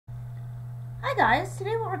Hi guys,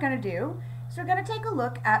 today what we're going to do is we're going to take a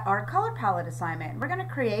look at our color palette assignment. We're going to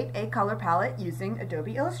create a color palette using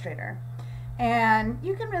Adobe Illustrator. And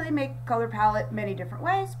you can really make color palette many different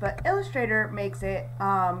ways, but Illustrator makes it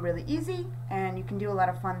really easy and you can do a lot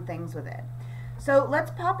of fun things with it. So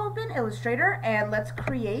let's pop open Illustrator and let's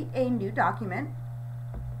create a new document.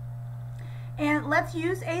 And let's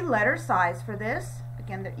use a letter size for this.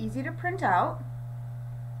 Again, they're easy to print out.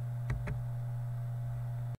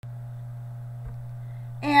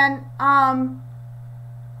 And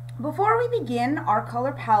before we begin our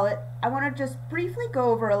color palette, I want to just briefly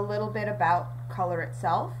go over a little bit about color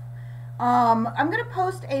itself. I'm going to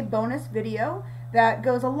post a bonus video that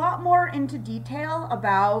goes a lot more into detail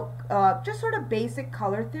about just sort of basic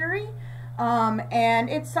color theory. And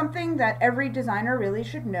it's something that every designer really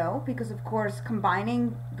should know because, of course,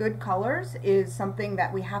 combining good colors is something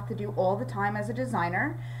that we have to do all the time as a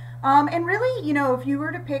designer. And really, you know, if you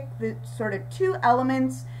were to pick the sort of two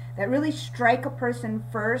elements that really strike a person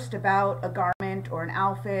first about a garment or an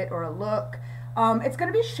outfit or a look, it's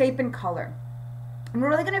going to be shape and color. And we're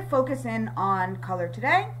really going to focus in on color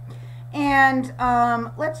today. And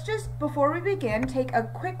let's just, before we begin, take a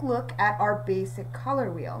quick look at our basic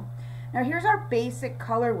color wheel. Now here's our basic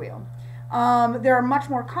color wheel. There are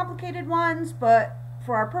much more complicated ones, but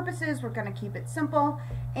for our purposes, we're going to keep it simple.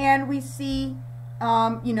 And we see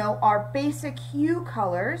you know, our basic hue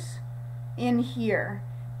colors in here.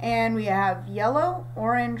 And we have yellow,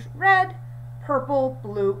 orange, red, purple,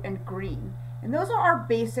 blue, and green. And those are our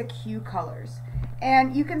basic hue colors.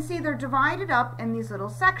 And you can see they're divided up in these little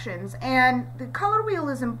sections. And the color wheel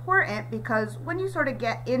is important because when you sort of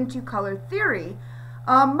get into color theory,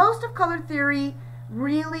 most of color theory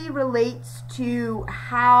really relates to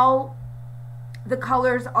how the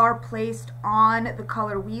colors are placed on the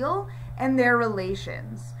color wheel and their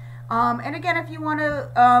relations. And again, if you want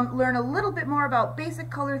to learn a little bit more about basic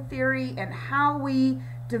color theory and how we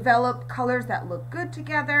develop colors that look good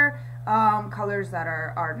together, colors that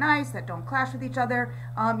are nice, that don't clash with each other,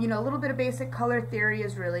 you know, a little bit of basic color theory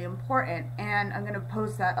is really important. And I'm going to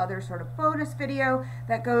post that other sort of bonus video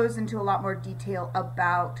that goes into a lot more detail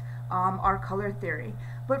about our color theory.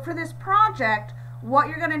 But for this project, what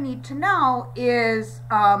you're going to need to know is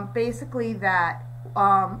basically that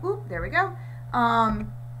there we go.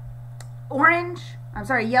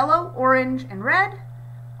 Yellow, orange, and red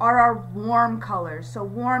are our warm colors. So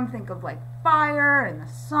warm, think of like fire and the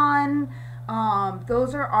sun.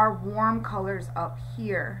 Those are our warm colors up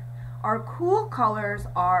here. Our cool colors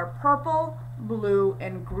are purple, blue,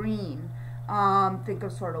 and green. Think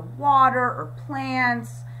of sort of water or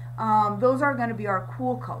plants. Those are going to be our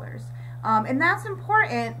cool colors. And that's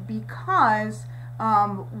important because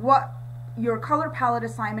what your color palette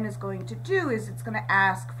assignment is going to do is it's going to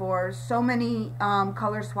ask for so many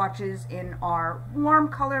color swatches in our warm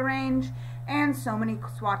color range and so many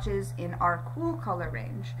swatches in our cool color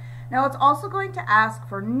range. Now it's also going to ask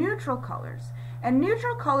for neutral colors, and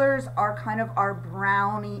neutral colors are kind of our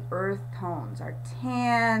browny earth tones, our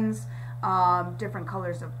tans, different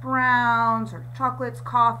colors of browns or chocolates,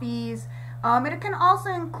 coffees. And it can also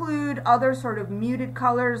include other sort of muted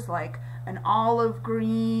colors like an olive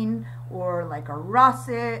green or like a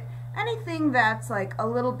russet, anything that's like a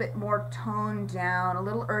little bit more toned down, a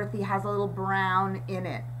little earthy, has a little brown in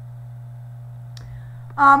it.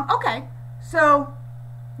 Okay, so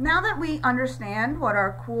now that we understand what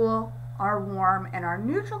our cool, our warm, and our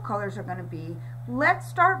neutral colors are going to be, let's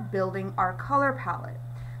start building our color palette.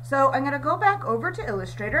 So I'm going to go back over to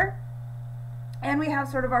Illustrator, and we have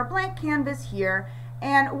sort of our blank canvas here.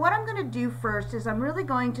 And what I'm going to do first is I'm really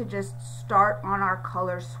going to just start on our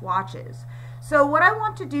color swatches. So what I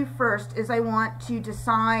want to do first is I want to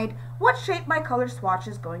decide what shape my color swatch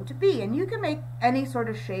is going to be. And you can make any sort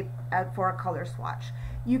of shape for a color swatch.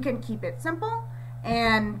 You can keep it simple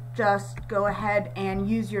and just go ahead and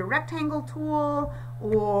use your rectangle tool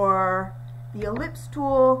or the ellipse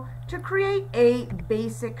tool to create a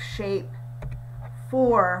basic shape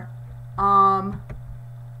for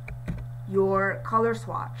your color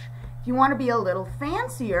swatch. If you want to be a little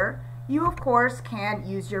fancier, you of course can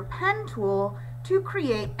use your pen tool to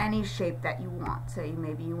create any shape that you want. Say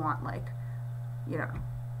maybe you want, like, you know,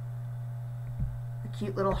 a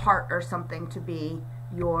cute little heart or something to be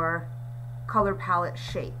your color palette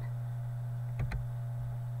shape.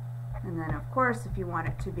 And then of course if you want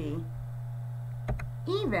it to be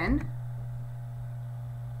even,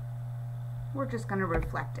 we're just going to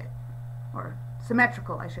reflect it, or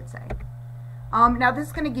symmetrical I should say. Now this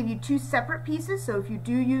is going to give you two separate pieces, so if you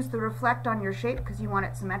do use the reflect on your shape because you want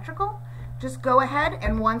it symmetrical, just go ahead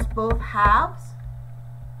and once both halves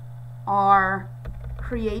are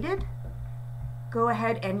created, go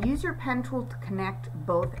ahead and use your pen tool to connect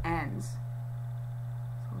both ends.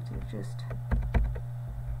 So I'll do just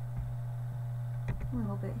a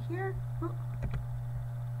little bit here. Oh.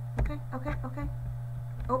 Okay, okay, okay.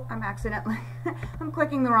 Oh, I'm accidentally, I'm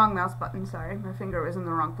clicking the wrong mouse button, sorry. My finger was in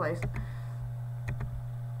the wrong place.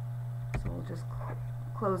 So we'll just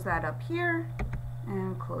close that up here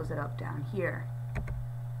and close it up down here.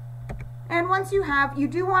 And once you have, you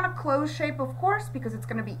do want a closed shape, of course, because it's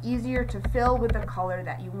going to be easier to fill with the color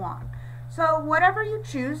that you want. So whatever you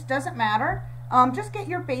choose, doesn't matter. Just get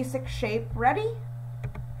your basic shape ready.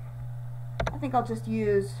 I think I'll just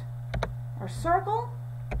use our circle.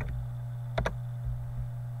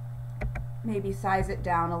 Maybe size it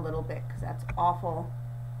down a little bit because that's awful.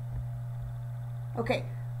 Okay,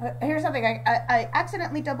 here's something. I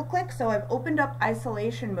accidentally double clicked, so I've opened up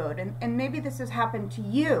isolation mode, and maybe this has happened to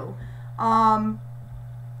you.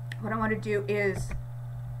 What I want to do is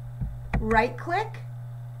right click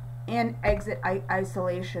and exit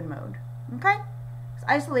isolation mode. Okay? So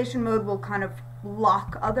isolation mode will kind of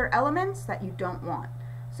lock other elements that you don't want.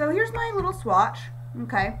 So here's my little swatch.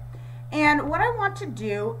 Okay? And what I want to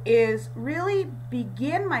do is really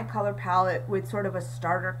begin my color palette with sort of a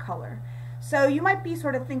starter color. So you might be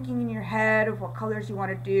sort of thinking in your head of what colors you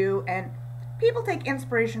want to do, and people take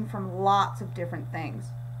inspiration from lots of different things.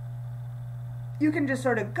 You can just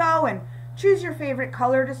sort of go and choose your favorite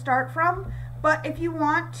color to start from, but if you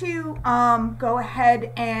want to go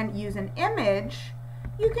ahead and use an image,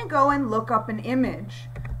 you can go and look up an image.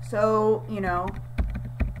 So, you know,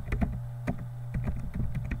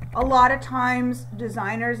 a lot of times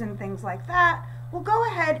designers and things like that will go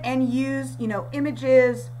ahead and use, you know,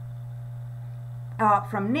 images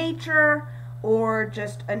from nature, or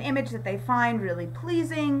just an image that they find really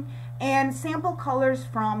pleasing, and sample colors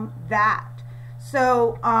from that.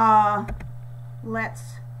 So let's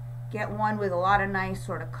get one with a lot of nice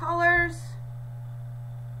sort of colors.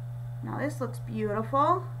 Now this looks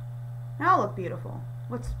beautiful. Now it'll look beautiful.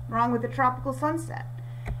 What's wrong with the tropical sunset?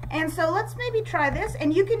 And so let's maybe try this,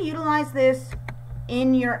 and you can utilize this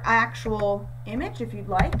in your actual image if you'd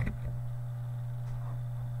like.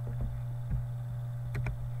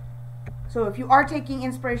 So if you are taking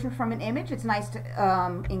inspiration from an image, it's nice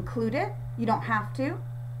to include it. You don't have to.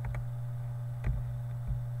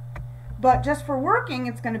 But just for working,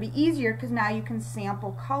 it's going to be easier because now you can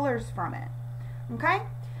sample colors from it. Okay?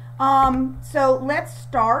 So let's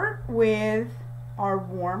start with our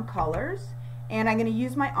warm colors. And I'm going to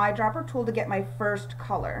use my eyedropper tool to get my first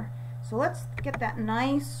color. So let's get that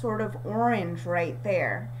nice sort of orange right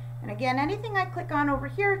there. And again, anything I click on over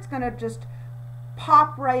here, it's going to just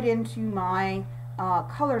pop right into my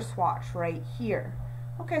color swatch right here.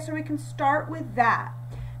 Okay, so we can start with that.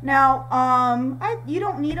 Now, you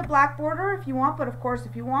don't need a black border if you want, but of course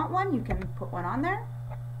if you want one, you can put one on there.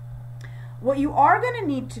 What you are going to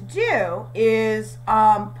need to do is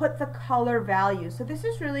put the color value. So this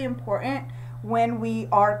is really important when we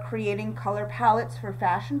are creating color palettes for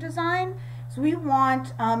fashion design. So we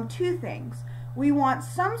want two things. We want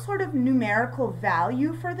some sort of numerical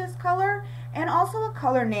value for this color, and also a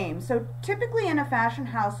color name. So typically in a fashion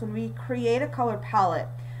house, when we create a color palette,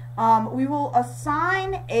 we will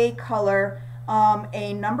assign a color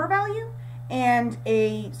a number value and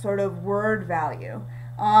a sort of word value.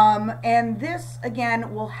 And this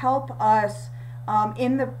again will help us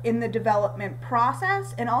in the development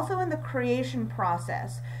process and also in the creation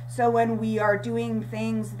process. So when we are doing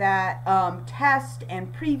things that test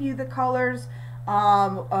and preview the colors,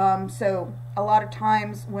 so a lot of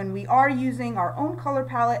times when we are using our own color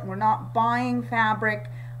palette and we're not buying fabric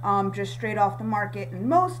just straight off the market, and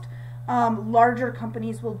most larger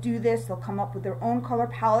companies will do this, they'll come up with their own color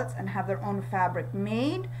palettes and have their own fabric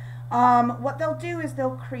made. What they'll do is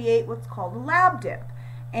they'll create what's called a lab dip.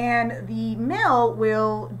 And the mill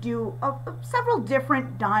will do several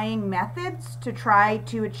different dyeing methods to try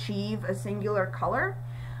to achieve a singular color.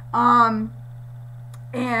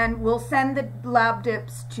 And we'll send the lab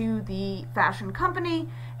dips to the fashion company,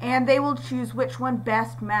 and they will choose which one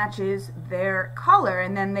best matches their color,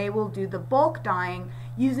 and then they will do the bulk dyeing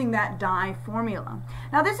using that dye formula.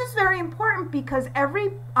 Now this is very important because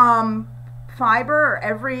every fiber or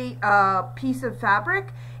every piece of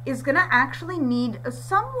fabric is going to actually need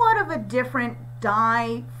somewhat of a different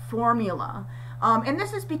dye formula. And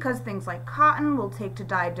this is because things like cotton will take to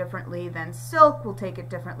dye differently than silk, will take it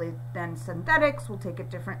differently than synthetics, will take it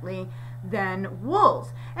differently than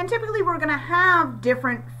wools. And typically we're going to have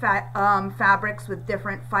different fabrics with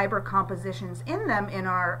different fiber compositions in them in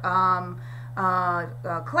our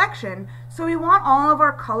collection. So we want all of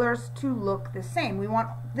our colors to look the same. We want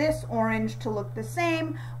this orange to look the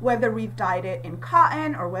same, whether we've dyed it in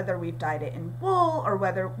cotton or whether we've dyed it in wool or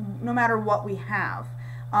whether, no matter what we have.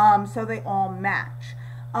 So they all match.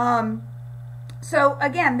 So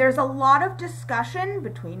again, there's a lot of discussion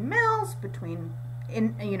between mills, between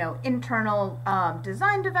internal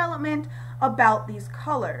design development about these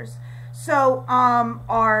colors. So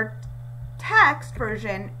our text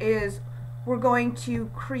version is, we're going to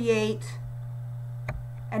create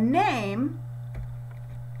a name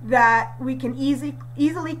that we can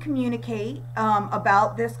easily communicate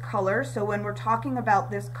about this color. So when we're talking about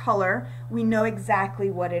this color, we know exactly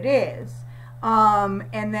what it is.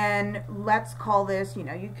 And then let's call this,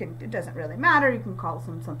 it doesn't really matter, you can call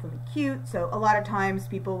something cute. So a lot of times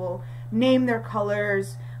people will name their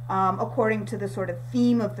colors according to the sort of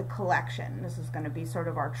theme of the collection. This is going to be sort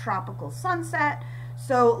of our tropical sunset.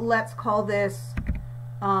 So let's call this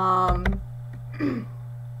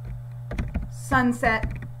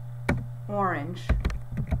sunset orange.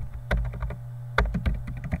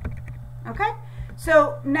 Okay,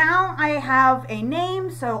 so now I have a name,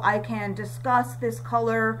 so I can discuss this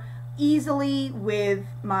color easily with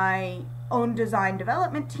my own design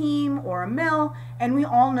development team or a mill, and we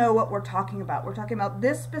all know what we're talking about. We're talking about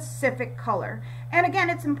this specific color. And again,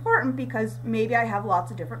 it's important because maybe I have lots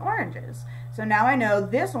of different oranges. So now I know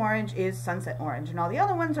this orange is sunset orange, and all the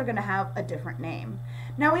other ones are going to have a different name.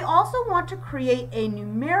 Now we also want to create a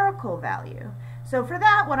numerical value. So for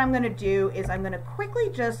that, what I'm going to do is I'm going to quickly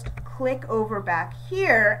just click over back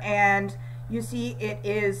here, and you see it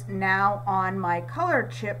is now on my color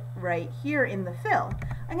chip right here in the fill.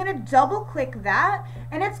 I'm going to double click that,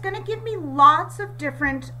 and it's going to give me lots of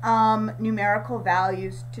different numerical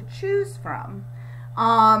values to choose from.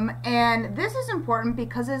 And this is important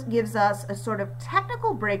because it gives us a sort of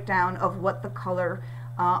technical breakdown of what the color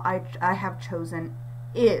I have chosen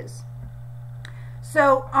is.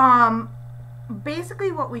 So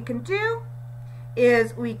basically what we can do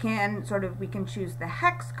is we can choose the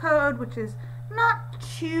hex code, which is not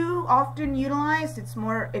too often utilized. It's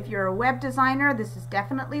more, if you're a web designer, this is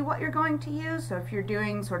definitely what you're going to use. So if you're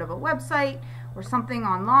doing sort of a website or something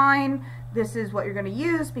online, this is what you're going to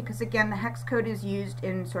use, because again, the hex code is used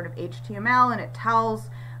in sort of HTML, and it tells,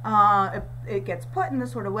 it gets put in the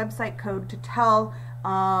sort of website code to tell,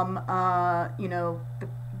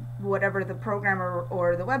 whatever the programmer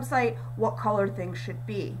or the website, what color things should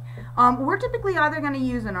be. We're typically either going to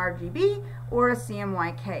use an RGB or a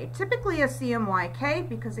CMYK. Typically a CMYK,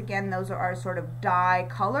 because again, those are our sort of dye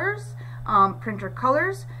colors, printer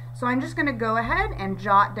colors. So I'm just going to go ahead and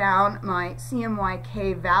jot down my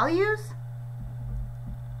CMYK values.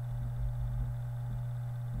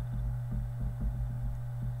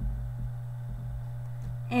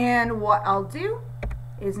 And what I'll do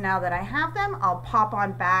is, now that I have them, I'll pop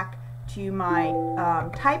on back to my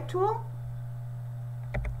type tool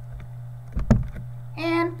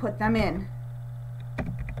and put them in.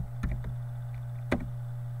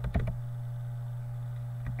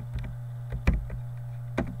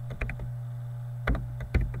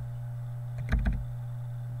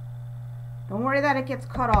 Don't worry that it gets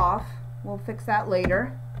cut off. We'll fix that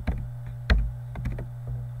later.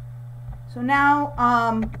 So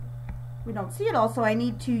now we don't see it all, so I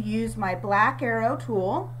need to use my black arrow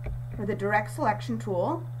tool, or the direct selection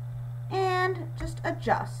tool, and just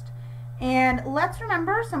adjust. And let's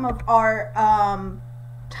remember some of our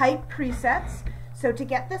type presets. So to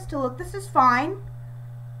get this to look, this is fine,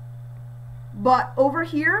 but over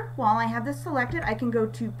here, while I have this selected, I can go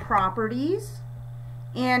to properties,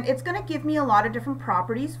 and it's going to give me a lot of different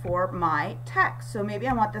properties for my text. So maybe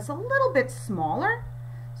I want this a little bit smaller.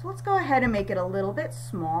 So let's go ahead and make it a little bit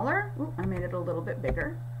smaller. Ooh, I made it a little bit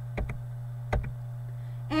bigger.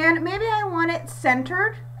 And maybe I want it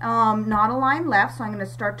centered, not aligned left, so I'm going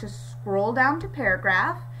to start to scroll down to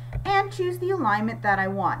paragraph and choose the alignment that I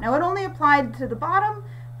want. Now it only applied to the bottom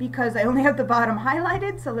because I only have the bottom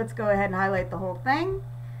highlighted, so let's go ahead and highlight the whole thing.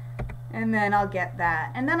 And then I'll get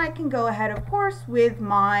that. And then I can go ahead, of course, with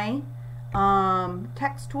my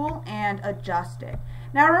text tool and adjust it.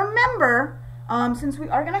 Now remember, since we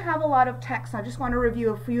are going to have a lot of text, I just want to review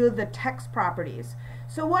a few of the text properties.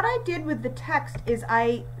 So what I did with the text is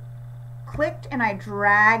I clicked and I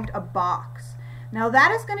dragged a box. Now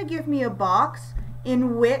that is going to give me a box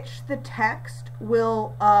in which the text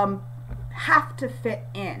will have to fit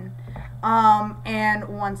in. And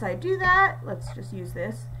once I do that, let's just use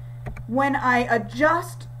this. When I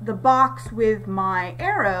adjust the box with my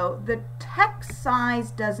arrow, the text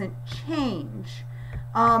size doesn't change.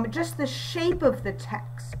 Just the shape of the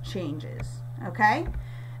text changes, okay?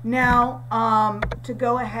 Now, to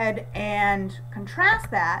go ahead and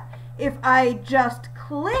contrast that, If I just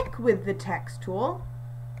click with the text tool,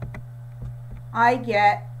 I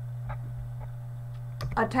get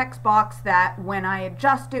a text box that when I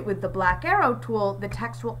adjust it with the black arrow tool, the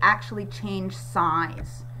text will actually change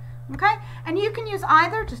size. Okay? And you can use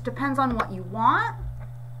either, just depends on what you want.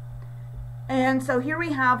 And so here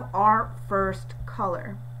we have our first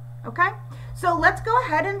color. Okay? So let's go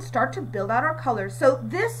ahead and start to build out our colors. So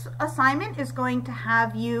this assignment is going to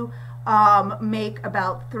have you make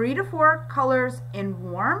about 3 to 4 colors in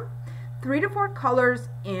warm, 3 to 4 colors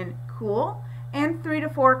in cool, and 3 to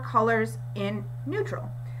 4 colors in neutral.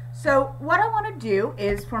 So what I want to do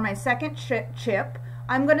is, for my second chip,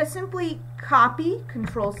 I'm going to simply copy,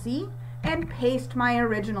 Control-C, and paste my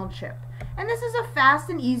original chip. And this is a fast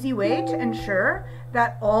and easy way to ensure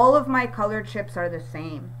that all of my color chips are the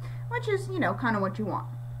same, which is, you know, kind of what you want.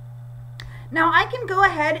 Now I can go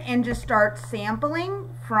ahead and just start sampling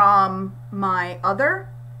from my other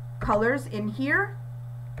colors in here,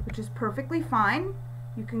 which is perfectly fine.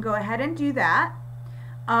 You can go ahead and do that.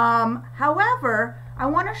 However, I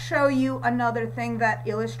want to show you another thing that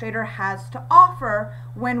Illustrator has to offer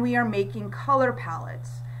when we are making color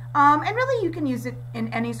palettes. And really you can use it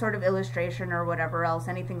in any sort of illustration or whatever else,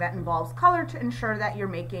 anything that involves color, to ensure that you're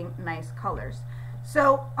making nice colors.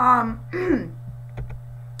 So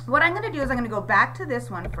what I'm going to do is I'm going to go back to this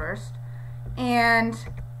one first. And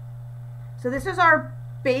so this is our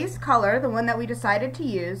base color, the one that we decided to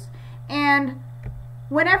use. And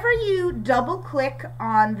whenever you double click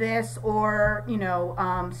on this, or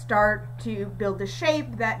start to build a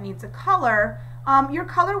shape that needs a color, your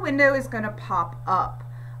color window is going to pop up.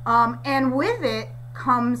 And with it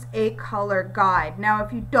comes a color guide. Now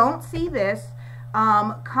if you don't see this,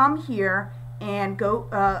 come here and go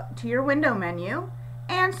to your window menu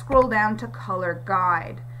and scroll down to color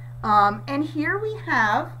guide. And here we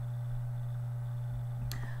have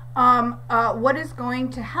what is going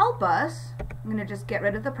to help us. I'm going to just get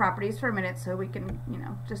rid of the properties for a minute so we can,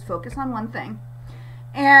 just focus on one thing.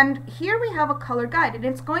 And here we have a color guide, and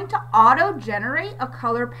it's going to auto-generate a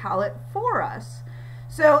color palette for us.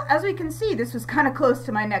 So as we can see, this was kind of close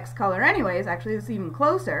to my next color anyways. Actually, it's even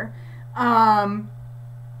closer,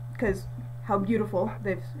 because how beautiful.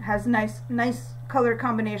 It has nice color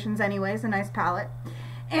combinations anyways, a nice palette.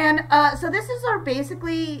 And so this is our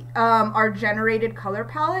basically our generated color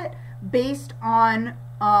palette based on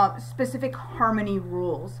specific harmony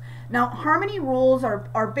rules. Now harmony rules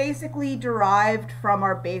are basically derived from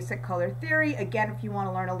our basic color theory. Again, if you want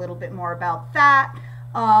to learn a little bit more about that,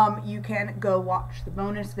 you can go watch the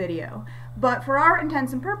bonus video. But for our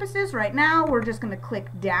intents and purposes right now, we're just going to click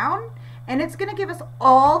down, and it's going to give us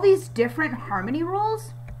all these different harmony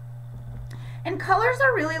rules. And colors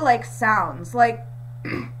are really like sounds. Like,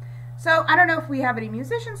 so I don't know if we have any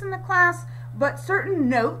musicians in the class, but certain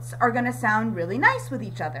notes are going to sound really nice with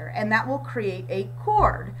each other, and that will create a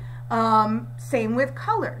chord. Same with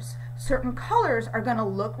colors. Certain colors are going to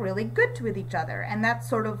look really good with each other, and that's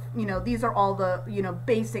sort of, these are all the,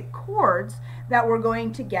 basic chords that we're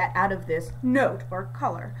going to get out of this note or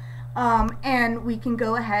color. And we can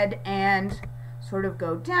go ahead and sort of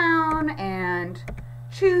go down and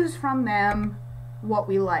choose from them what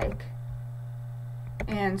we like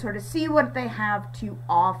and sort of see what they have to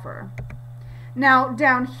offer. Now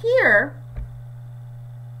down here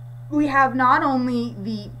we have not only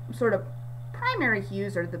the sort of primary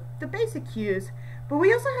hues or the basic hues, but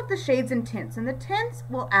we also have the shades and tints, and the tints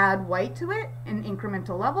will add white to it in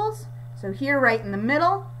incremental levels. So here right in the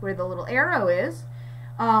middle where the little arrow is,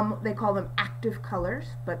 they call them active colors,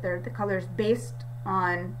 but they're the colors based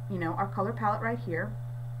on our color palette right here.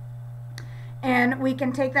 And we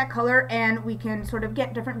can take that color and we can sort of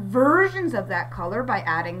get different versions of that color by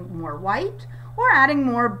adding more white or adding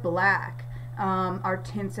more black, our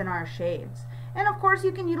tints and our shades. And of course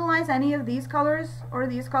you can utilize any of these colors or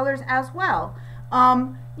these colors as well.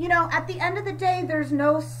 At the end of the day, there's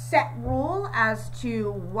no set rule as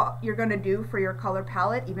to what you're going to do for your color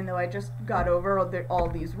palette, even though I just got over all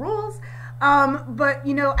these rules. But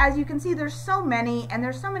as you can see, there's so many, and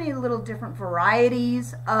there's so many little different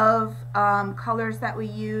varieties of colors that we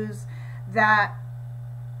use, that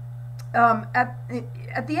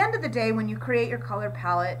at the end of the day, when you create your color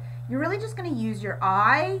palette, you're really just going to use your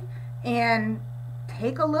eye and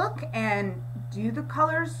take a look, and do the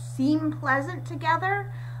colors seem pleasant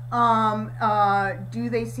together? Do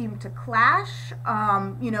they seem to clash?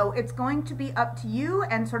 It's going to be up to you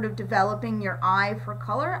and sort of developing your eye for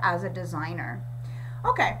color as a designer.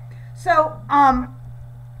 Okay, so I'm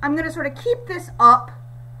going to sort of keep this up,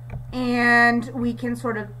 and we can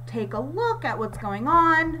sort of take a look at what's going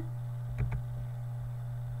on.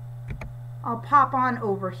 I'll pop on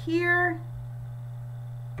over here.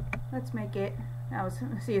 Let's make it,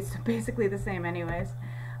 see, it's basically the same anyways.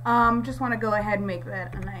 Just want to go ahead and make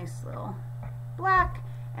that a nice little black,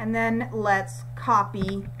 and then let's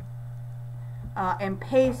copy and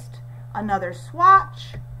paste another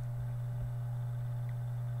swatch.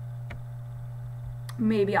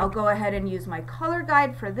 Maybe I'll go ahead and use my color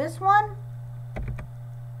guide for this one.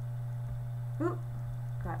 Oop,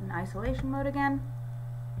 got in isolation mode again.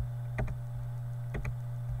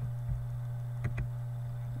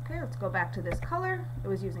 Okay, let's go back to this color. It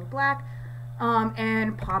was using black.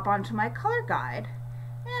 And pop onto my color guide.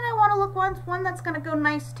 And I want to look one that's going to go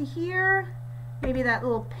nice to here. Maybe that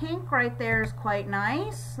little pink right there is quite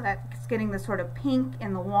nice. That's getting the sort of pink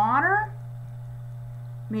in the water.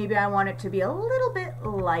 Maybe I want it to be a little bit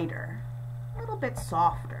lighter, a little bit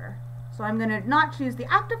softer. So I'm going to not choose the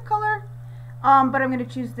active color, but I'm going to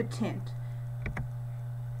choose the tint.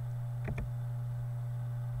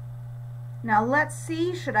 Now let's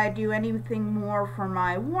see, should I do anything more for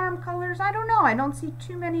my warm colors? I don't know. I don't see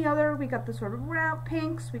too many other. We got the sort of round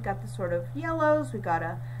pinks, we got the sort of yellows, we got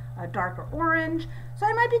a darker orange. So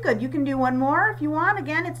it might be good. You can do one more if you want.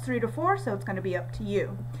 Again, it's 3 to 4, so it's going to be up to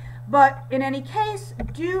you. But in any case,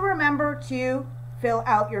 do remember to fill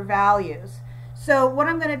out your values. So what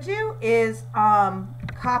I'm going to do is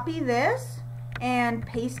copy this and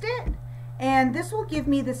paste it, and this will give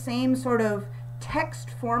me the same sort of text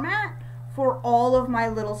format for all of my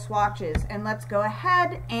little swatches. And let's go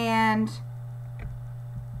ahead and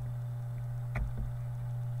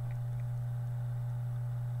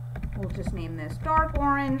we'll just name this dark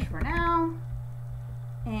orange for now,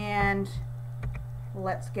 and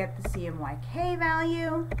let's get the CMYK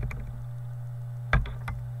value.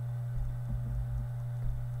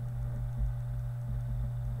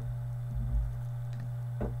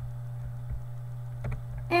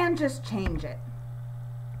 And just change it.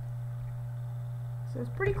 So it's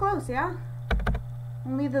pretty close, yeah?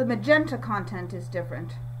 Only the magenta content is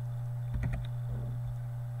different.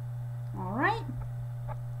 All right.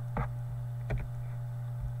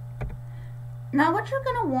 Now what you're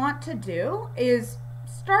going to want to do is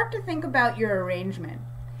start to think about your arrangement.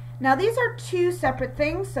 Now these are two separate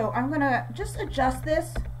things, so I'm going to just adjust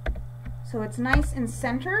this so it's nice and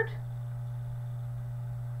centered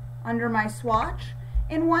under my swatch.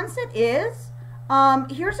 And once it is,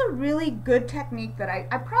 here's a really good technique that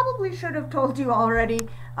I probably should have told you already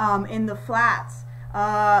in the flats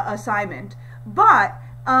assignment. But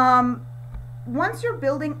once you're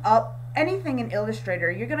building up anything in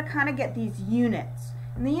Illustrator, you're going to kind of get these units.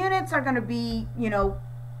 And the units are going to be, you know,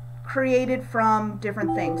 created from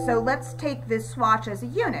different things. So let's take this swatch as a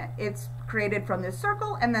unit. It's created from this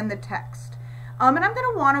circle and then the text. And I'm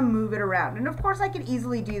going to want to move it around. And of course I could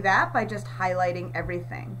easily do that by just highlighting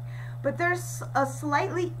everything. But there's a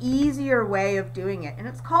slightly easier way of doing it, and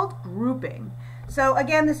it's called grouping. So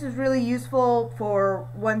again, this is really useful for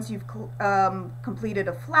once you've completed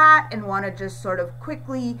a flat and want to just sort of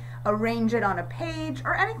quickly arrange it on a page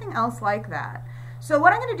or anything else like that. So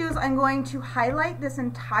what I'm going to do is I'm going to highlight this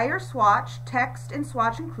entire swatch, text and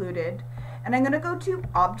swatch included, and I'm going to go to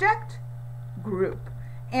Object, Group.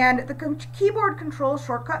 And the keyboard control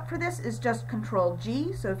shortcut for this is just Control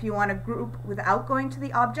G. So if you want to group without going to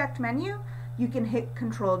the Object menu, you can hit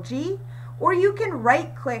Control G, or you can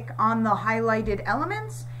right click on the highlighted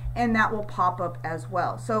elements and that will pop up as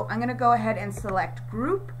well. So I'm going to go ahead and select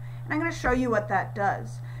Group, and I'm going to show you what that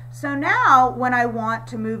does. So now when I want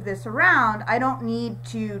to move this around, I don't need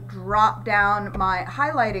to drop down my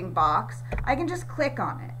highlighting box. I can just click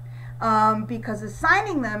on it. Because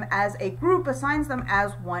assigning them as a group assigns them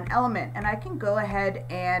as one element, and I can go ahead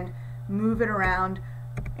and move it around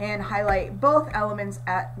and highlight both elements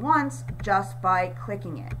at once just by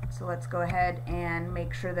clicking it. So let's go ahead and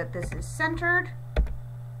make sure that this is centered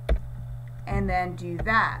and then do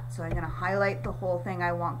that. So I'm going to highlight the whole thing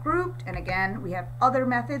I want grouped, and again we have other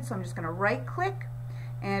methods, so I'm just going to right click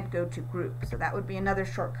and go to group. So that would be another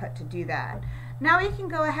shortcut to do that. Now you can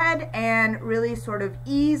go ahead and really sort of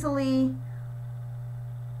easily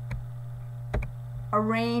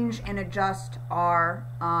arrange and adjust our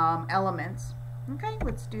elements. Okay,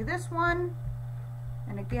 let's do this one.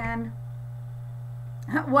 And again,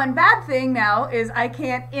 one bad thing now is I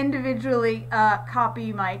can't individually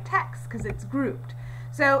copy my text because it's grouped.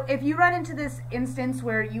 So if you run into this instance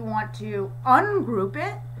where you want to ungroup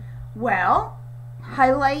it, well,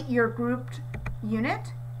 highlight your grouped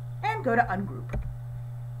unit and go to ungroup.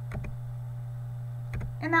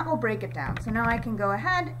 And that will break it down. So now I can go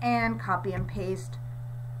ahead and copy and paste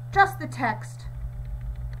just the text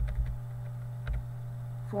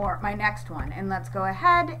for my next one. And let's go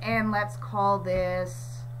ahead and let's call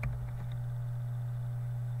this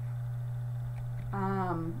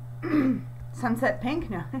Sunset Pink?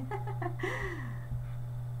 No.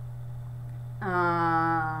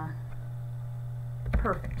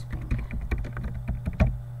 Perfect Pink.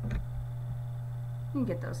 You can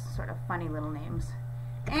get those sort of funny little names.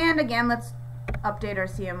 And again, let's update our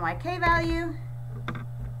CMYK value.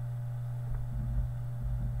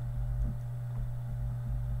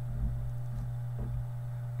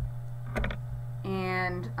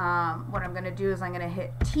 And what I'm going to do is I'm going to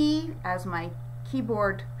hit T as my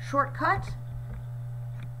keyboard shortcut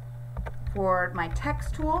for my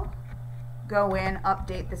text tool. Go in,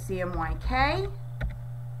 update the CMYK. I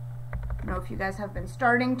don't know if you guys have been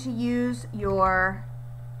starting to use your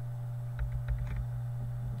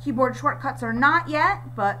keyboard shortcuts or not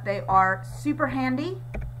yet, but they are super handy.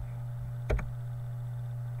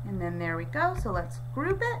 And then there we go. So let's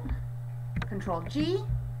group it. Control G.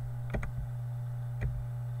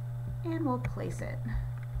 And we'll place it.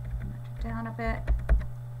 Nudge it down a bit.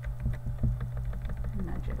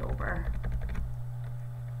 Nudge it over.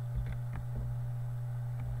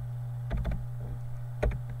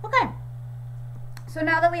 Okay. So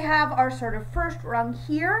now that we have our sort of first rung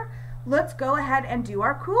here, let's go ahead and do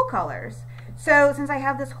our cool colors. So since I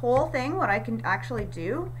have this whole thing, what I can actually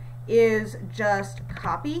do is just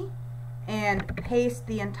copy and paste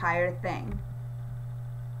the entire thing.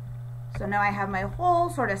 So now I have my whole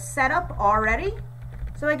sort of setup already.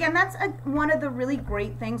 So again, that's one of the really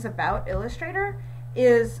great things about Illustrator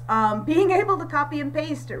is being able to copy and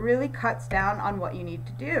paste. It really cuts down on what you need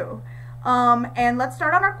to do. And let's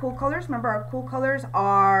start on our cool colors. Remember, our cool colors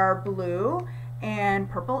are blue and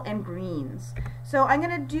purple and greens. So I'm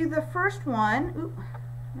going to do the first one. Ooh,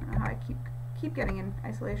 I don't know how I keep getting in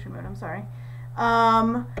isolation mode. I'm sorry.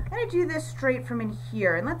 I'm going to do this straight from in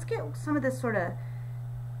here, and let's get some of this sort of.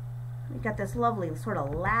 We got this lovely sort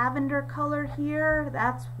of lavender color here.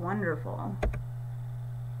 That's wonderful.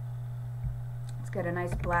 Let's get a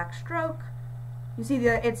nice black stroke. You see,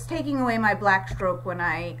 it's taking away my black stroke when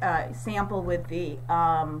I sample with the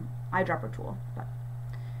eyedropper tool.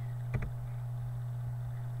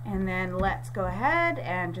 And then let's go ahead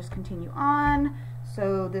and just continue on.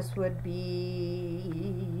 So this would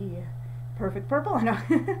be perfect purple. I know.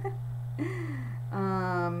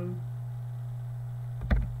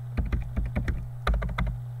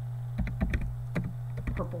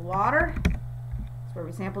 Purple water. That's where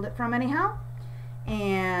we sampled it from anyhow.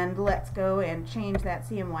 And let's go and change that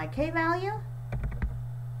CMYK value.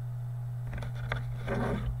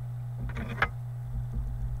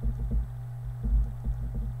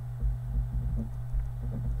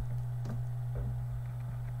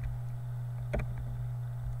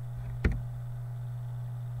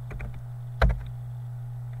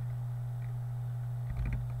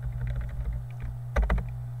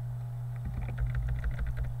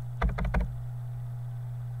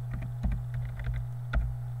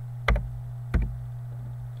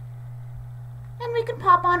 We can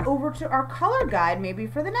pop on over to our color guide maybe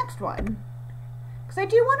for the next one, because I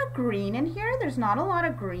do want a green in here. There's not a lot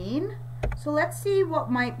of green, so let's see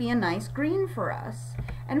what might be a nice green for us,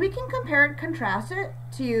 and we can compare it, contrast it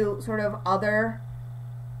to sort of other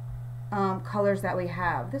colors that we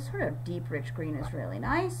have. This sort of deep rich green is really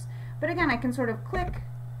nice, but again I can sort of click,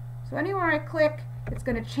 so anywhere I click it's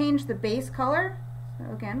going to change the base color.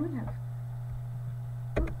 So again we have,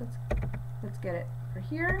 let's get it for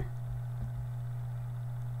here.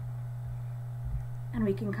 And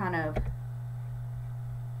we can kind of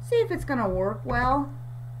see if it's going to work well.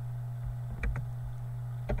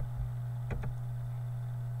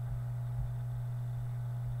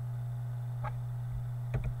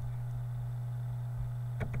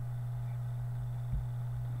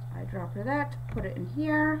 Eyedropper that, put it in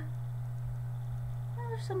here. Oh,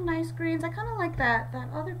 there's some nice greens. I kind of like that. That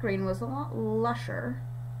other green was a lot lusher.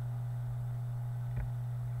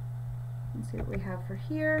 Let's see what we have for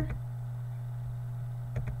here.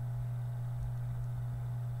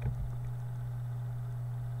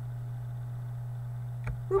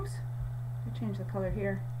 Oops, I changed the color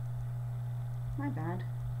here. My bad.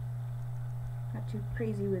 Got too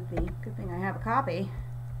crazy with the, good thing I have a copy.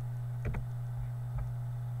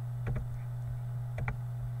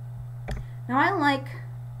 Now I like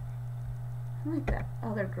that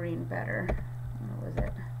other green better. Where was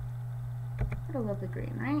it? What a lovely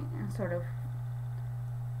green, right? And sort of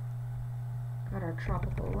got our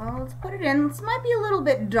tropical. Well, let's put it in. This might be a little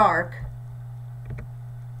bit dark,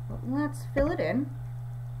 but let's fill it in.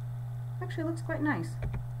 Actually, it looks quite nice,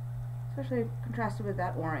 especially contrasted with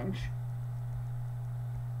that orange.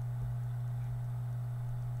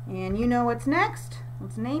 And you know what's next?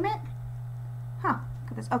 Let's name it. Huh,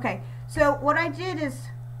 look at this. Okay, so what I did is,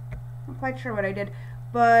 I'm not quite sure what I did,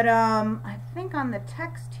 but I think on the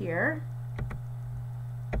text here,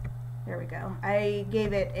 there we go. I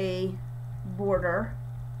gave it a border,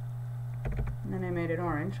 and then I made it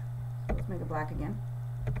orange. So let's make it black again.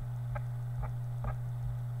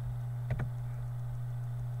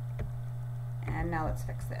 And now let's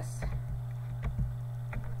fix this.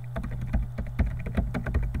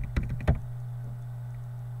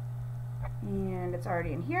 And it's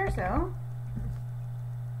already in here, so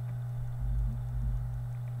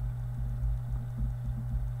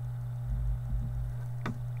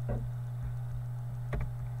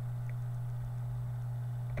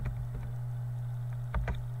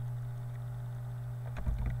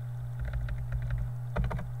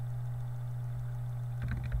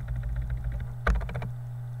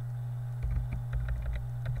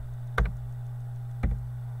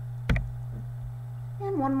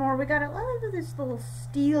one more. We got a lot of these little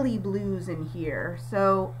steely blues in here.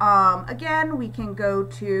 So again, we can go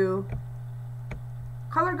to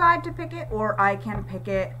color guide to pick it, or I can pick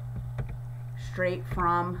it straight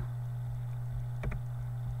from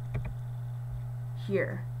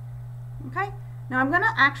here. Okay, now I'm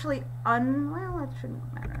gonna actually well, it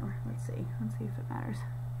shouldn't matter. Let's see if it matters.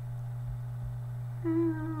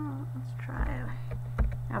 Let's try.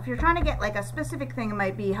 Now if you're trying to get like a specific thing, it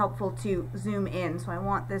might be helpful to zoom in. So I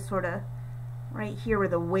want this sort of right here where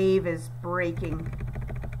the wave is breaking,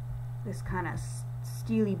 this kind of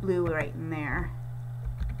steely blue right in there.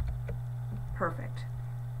 Perfect.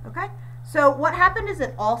 Okay, so what happened is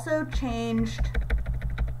it also changed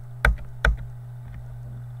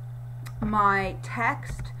my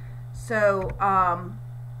text. So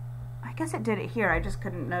I guess it did it here, I just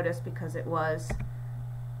couldn't notice because it was,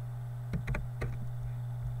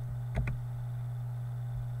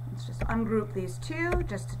 let's just ungroup these two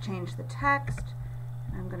just to change the text.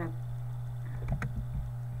 I'm gonna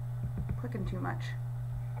clicking too much.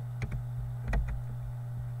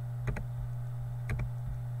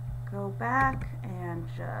 Go back and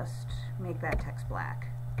just make that text black.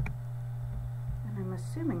 And I'm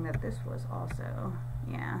assuming that this was also,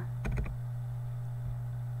 yeah.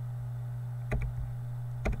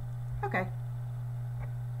 Okay.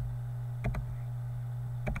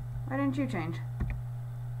 Why didn't you change?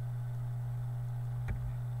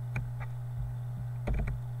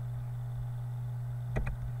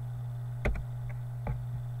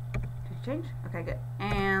 Did you change? Okay, good.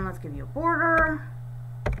 And let's give you a border.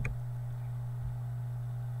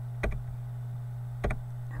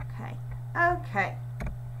 Okay. Okay.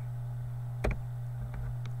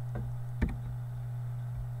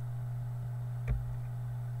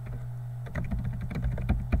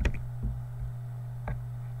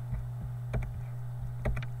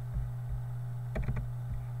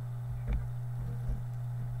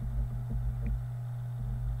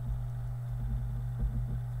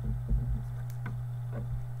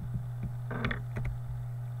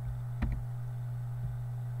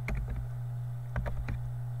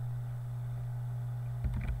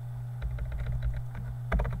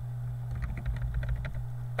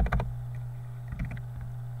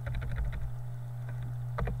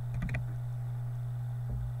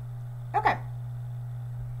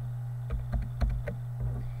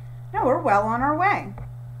 Now we're well on our way.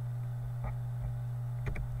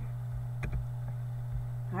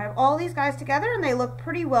 I have all these guys together and they look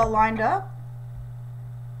pretty well lined up.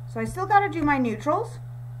 So I still got to do my neutrals.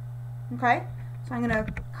 Okay, so I'm going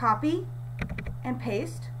to copy and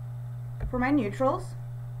paste for my neutrals.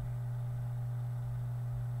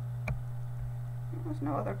 There's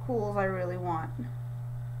no other cools I really want.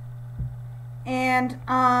 And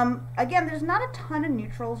again, there's not a ton of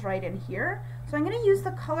neutrals right in here, so I'm going to use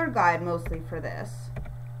the color guide mostly for this.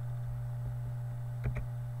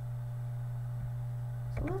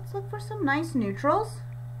 So let's look for some nice neutrals.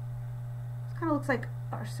 This kind of looks like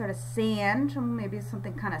our sort of sand, maybe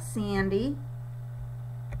something kind of sandy.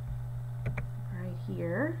 Right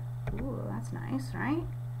here. Ooh, that's nice, right?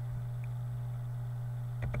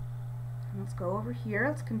 And let's go over here.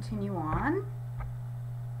 Let's continue on.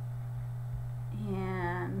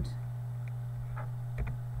 And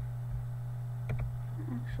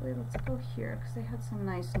actually, let's go here because they had some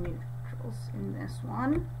nice neutrals in this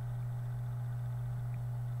one.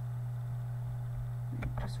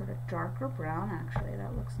 Just sort of darker brown, actually,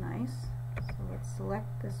 that looks nice. So let's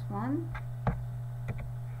select this one.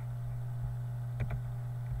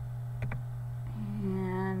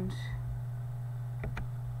 And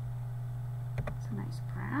it's a nice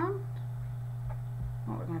brown.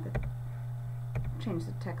 Oh, we're going to have to change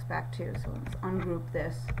the text back too, so let's ungroup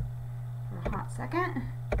this for a hot second.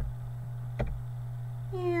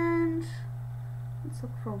 And let's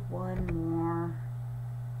look for one more.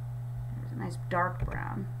 There's a nice dark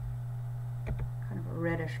brown, kind of a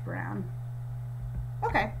reddish brown.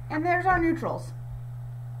 Okay, and there's our neutrals.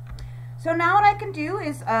 So now what I can do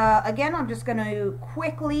is, again, I'm just going to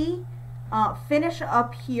quickly finish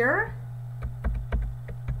up here.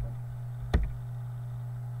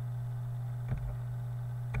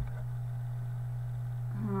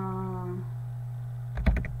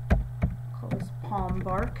 Call this palm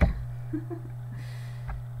bark.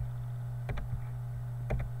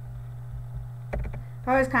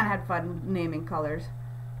 I always kind of had fun naming colors.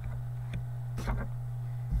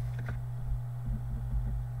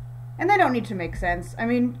 And they don't need to make sense. I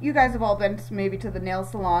mean, you guys have all been maybe to the nail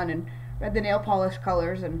salon and read the nail polish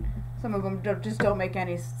colors, and some of them just don't make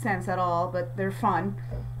any sense at all, but they're fun.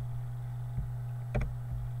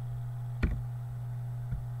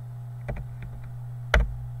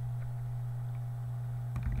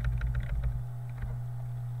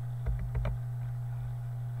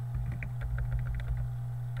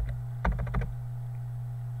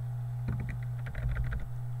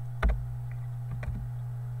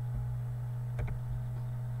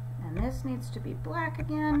 This needs to be black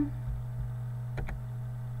again.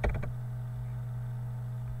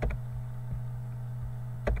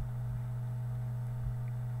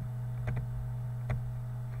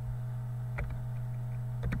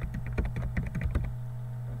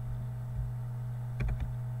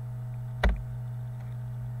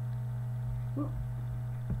 Ooh.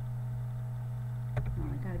 Oh,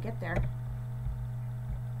 I gotta get there.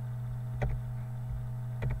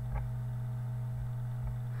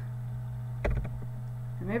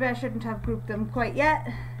 Maybe I shouldn't have grouped them quite yet.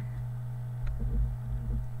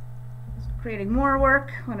 It's creating more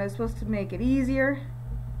work when I was supposed to make it easier.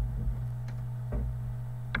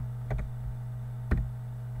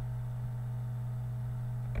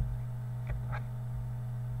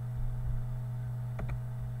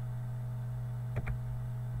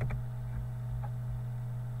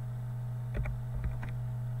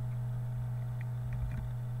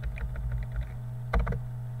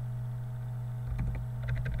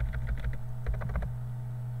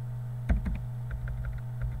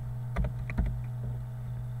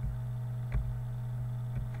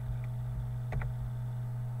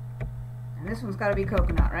 This one's got to be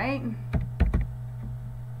coconut, right?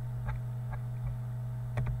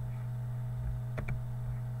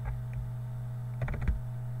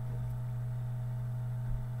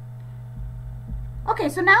 Okay,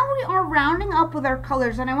 so now we are rounding up with our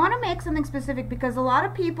colors, and I want to make something specific because a lot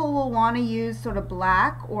of people will want to use sort of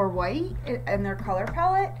black or white in their color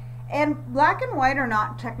palette, and black and white are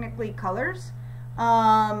not technically colors.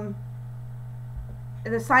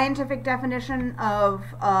 The scientific definition of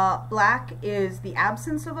black is the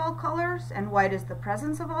absence of all colors, and white is the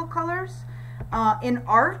presence of all colors. In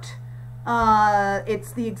art,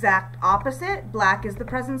 it's the exact opposite. Black is the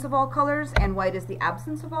presence of all colors, and white is the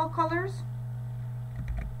absence of all colors.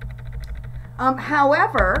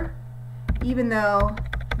 However, even though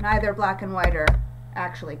neither black and white are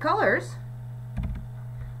actually colors,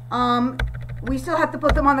 we still have to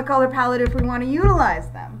put them on the color palette if we want to utilize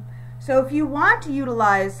them. So if you want to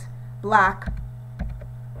utilize black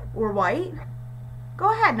or white,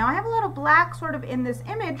 go ahead. Now I have a lot of black sort of in this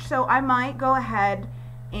image, so I might go ahead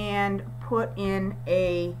and put in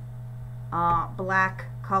a black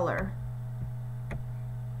color.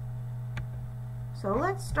 So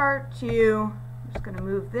let's start to, I'm just going to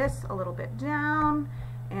move this a little bit down,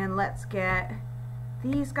 and let's get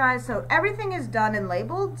these guys. So everything is done and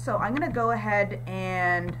labeled, so I'm going to go ahead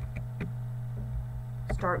and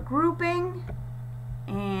start grouping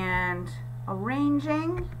and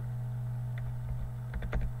arranging.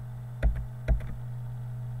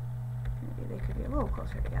 Maybe they could be a little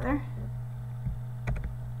closer together,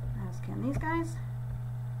 as can these guys.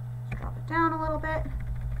 Let's drop it down a little bit.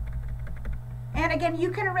 And again,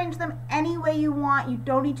 you can arrange them any way you want. You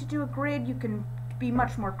don't need to do a grid. You can be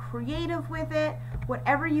much more creative with it.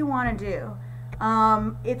 Whatever you want to do,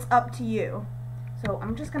 it's up to you. So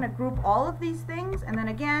I'm just going to group all of these things, and then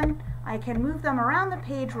again, I can move them around the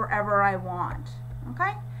page wherever I want.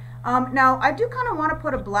 Okay? Now, I do kind of want to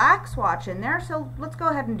put a black swatch in there, so let's go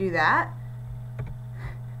ahead and do that.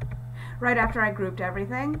 Right after I grouped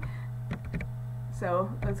everything.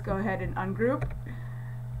 So let's go ahead and ungroup.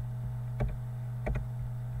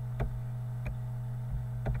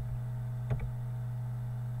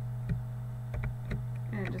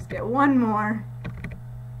 And just get one more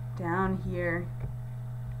down here.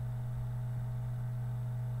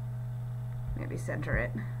 maybe center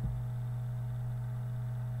it.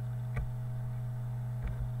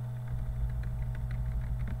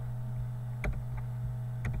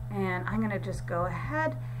 And I'm gonna just go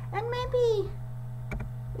ahead and maybe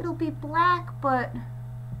it'll be black, but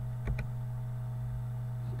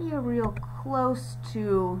maybe a real close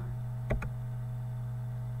to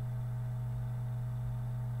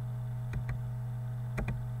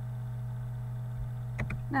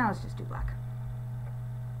now let's just do black.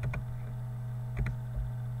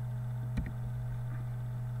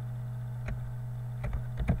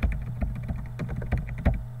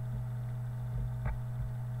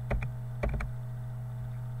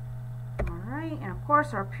 Alright, and of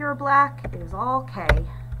course our pure black is all K.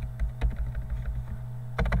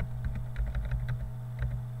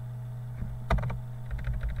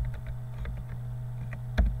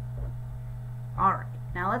 Alright,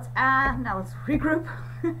 now let's regroup.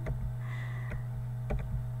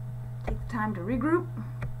 Take the time to regroup.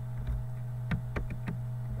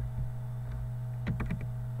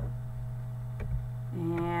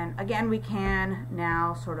 And again, we can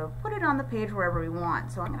now sort of put it on the page wherever we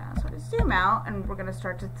want. So I'm going to sort of zoom out, and we're going to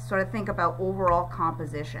start to sort of think about overall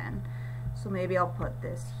composition. So maybe I'll put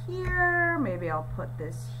this here, maybe I'll put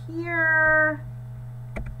this here.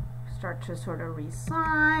 Start to sort of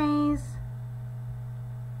resize.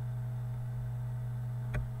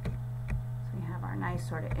 Nice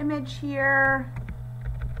sort of image here.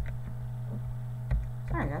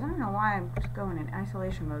 Sorry guys, I don't know why I'm just going in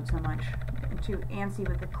isolation mode so much. Getting too antsy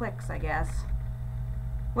with the clicks, I guess.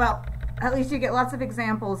 Well, at least you get lots of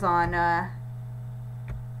examples on how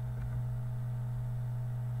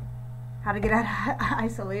to get out of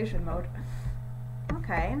isolation mode.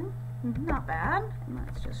 Okay, not bad. And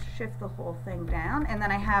let's just shift the whole thing down. And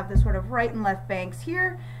then I have the sort of right and left banks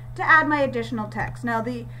here to add my additional text. Now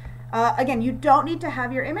again, you don't need to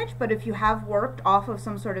have your image, but if you have worked off of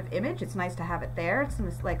some sort of image, it's nice to have it there. It's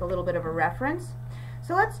like a little bit of a reference.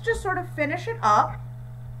 So let's just sort of finish it up.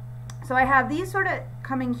 So I have these sort of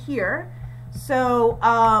coming here. So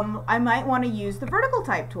I might want to use the vertical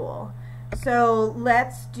type tool. So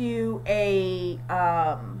let's do a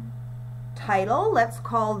title. Let's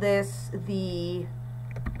call this the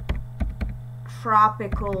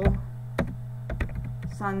Tropical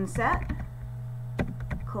Sunset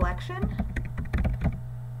Collection.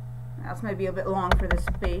 That's maybe a bit long for this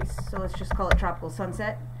space, so let's just call it Tropical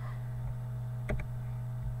Sunset.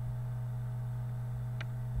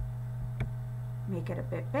 Make it a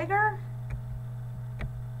bit bigger.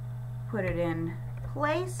 Put it in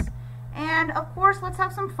place. And of course, let's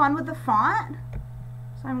have some fun with the font.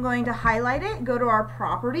 So I'm going to highlight it, go to our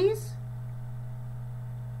properties.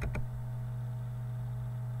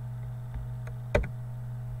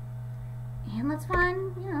 And let's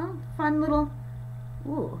find, you know, fun little,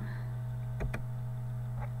 ooh.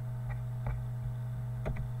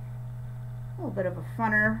 A little bit of a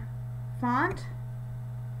funner font.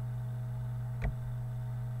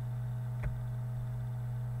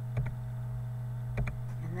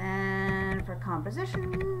 And then for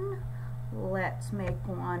composition, let's make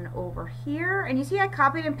one over here. And you see I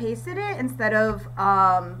copied and pasted it instead of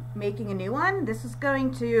making a new one. This is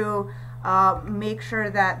going to make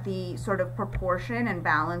sure that the sort of proportion and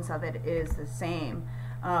balance of it is the same.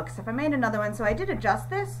 Because if I made another one, so I did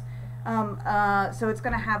adjust this, so it's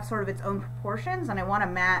going to have sort of its own proportions, and I want to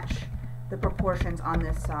match the proportions on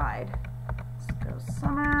this side. Let's go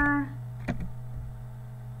summer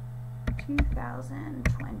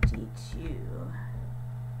 2022.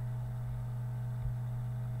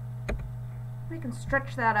 I can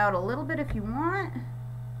stretch that out a little bit if you want.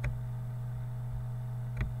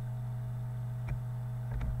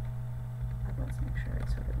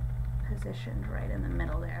 Positioned right in the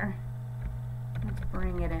middle there. Let's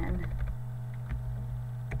bring it in.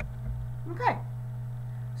 Okay,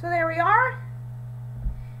 so there we are.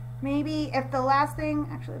 Maybe if the last thing,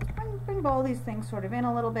 actually let's bring all these things sort of in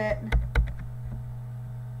a little bit.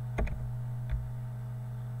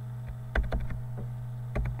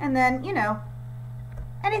 And then, you know,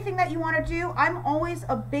 anything that you want to do, I'm always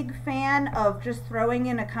a big fan of just throwing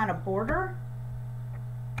in a kind of border.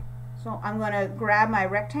 So I'm going to grab my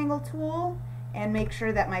rectangle tool and make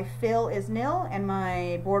sure that my fill is nil and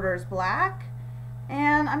my border is black.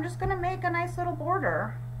 And I'm just going to make a nice little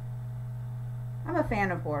border. I'm a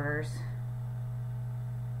fan of borders.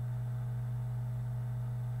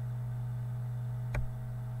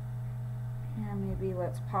 And maybe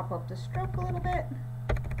let's pop up the stroke a little bit.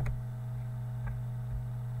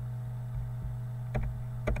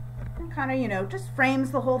 Kind of, you know, just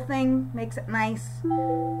frames the whole thing, makes it nice,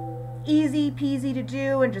 easy peasy to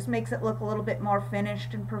do, and just makes it look a little bit more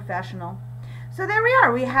finished and professional. So there we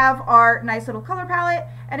are. We have our nice little color palette.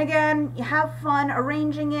 And again, you have fun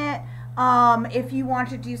arranging it. If you want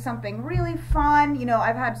to do something really fun, you know,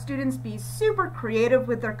 I've had students be super creative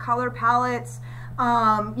with their color palettes.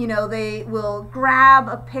 You know, they will grab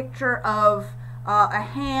a picture of a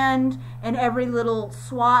hand, and every little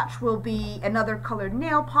swatch will be another colored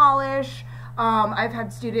nail polish. I've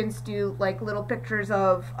had students do like little pictures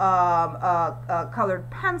of colored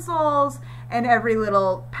pencils, and every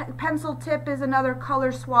little pencil tip is another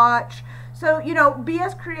color swatch. So, you know, be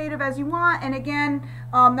as creative as you want, and again,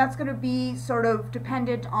 that's going to be sort of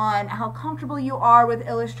dependent on how comfortable you are with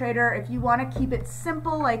Illustrator. If you want to keep it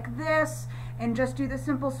simple like this and just do the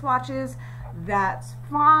simple swatches, that's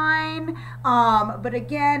fine. But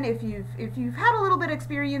again, if you've had a little bit of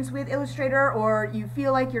experience with Illustrator, or you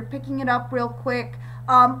feel like you're picking it up real quick,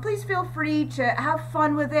 please feel free to have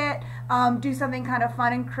fun with it. Do something kind of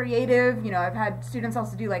fun and creative. You know, I've had students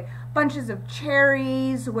also do like bunches of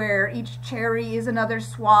cherries, where each cherry is another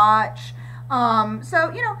swatch.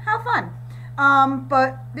 So, you know, have fun.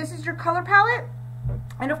 But this is your color palette,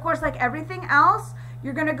 and of course, like everything else,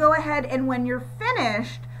 you're going to go ahead, and when you're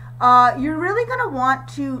finished, you're really going to want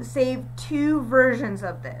to save two versions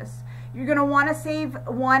of this. You're going to want to save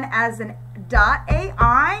one as an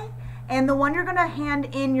 .ai, and the one you're going to hand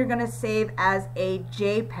in, you're going to save as a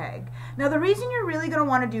JPEG. Now, the reason you're really going to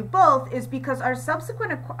want to do both is because our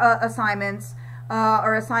subsequent assignments,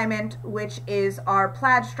 or assignment, which is our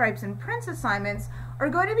plaid, stripes, and prints assignments, are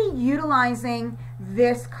going to be utilizing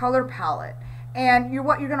this color palette. And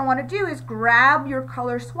what you're going to want to do is grab your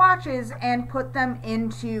color swatches and put them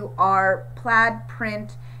into our plaid,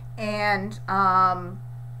 print, and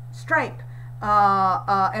stripe,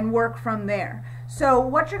 and work from there. So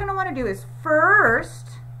what you're going to want to do is first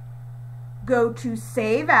go to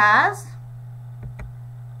Save As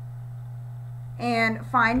and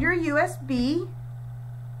find your USB.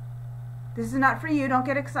 This is not for you, don't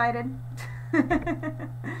get excited.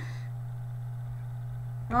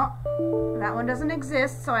 Oh, that one doesn't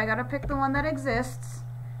exist, so I gotta pick the one that exists.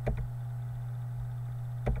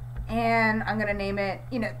 And I'm gonna name it,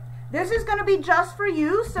 you know, this is gonna be just for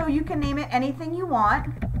you, so you can name it anything you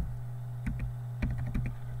want.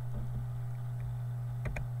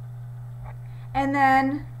 And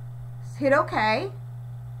then hit OK.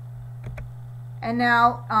 And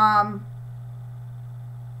now,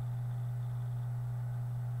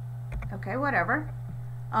 okay, whatever.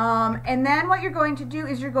 And then what you're going to do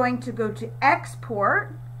is you're going to go to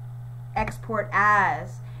Export, Export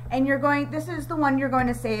As, and you're going, this is the one you're going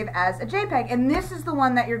to save as a JPEG, and this is the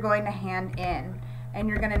one that you're going to hand in. And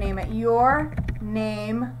you're going to name it Your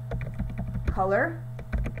Name Color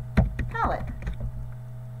Palette.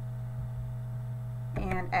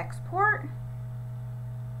 And export.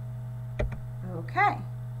 Okay.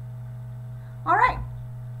 All right.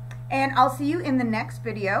 And I'll see you in the next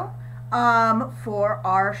video for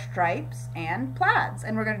our stripes and plaids.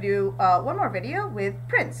 And we're going to do one more video with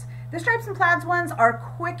prints. The stripes and plaids ones are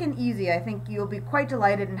quick and easy. I think you'll be quite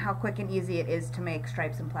delighted in how quick and easy it is to make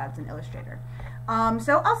stripes and plaids in Illustrator.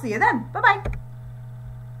 So I'll see you then. Bye-bye.